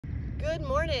Good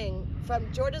morning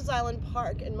from George's Island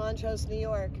Park in Montrose, New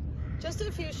York. Just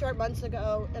a few short months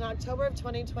ago, in October of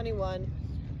 2021,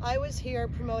 I was here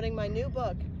promoting my new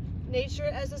book, Nature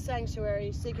as a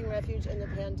Sanctuary, Seeking Refuge in the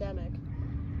Pandemic.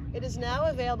 It is now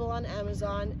available on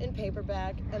Amazon in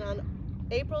paperback, and on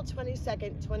April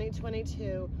 22nd,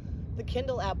 2022, the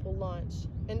Kindle app will launch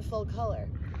in full color.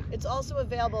 It's also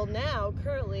available now,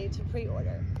 currently, to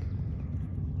pre-order.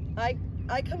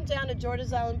 I come down to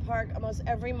George's Island Park almost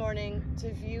every morning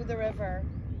to view the river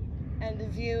and to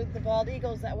view the bald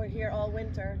eagles that were here all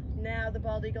winter. Now the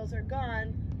bald eagles are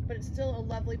gone, but it's still a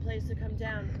lovely place to come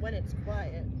down when it's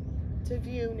quiet, to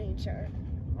view nature.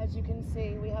 As you can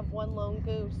see, we have one lone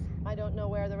goose. I don't know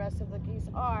where the rest of the geese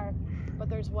are, but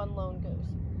there's one lone goose.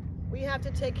 We have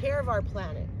to take care of our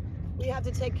planet. We have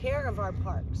to take care of our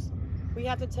parks. We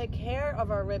have to take care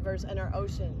of our rivers and our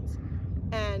oceans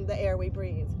and the air we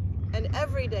breathe. And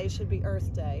every day should be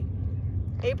Earth Day.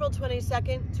 April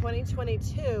 22nd,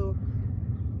 2022,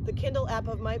 the Kindle app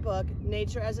of my book,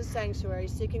 Nature as a Sanctuary,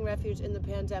 Seeking Refuge in the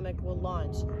Pandemic, will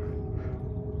launch.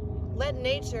 Let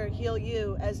nature heal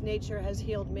you as nature has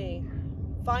healed me.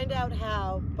 Find out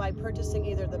how by purchasing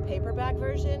either the paperback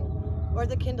version or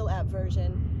the Kindle app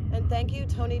version. And thank you,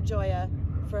 Tony Joya,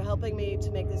 for helping me to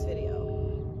make this video.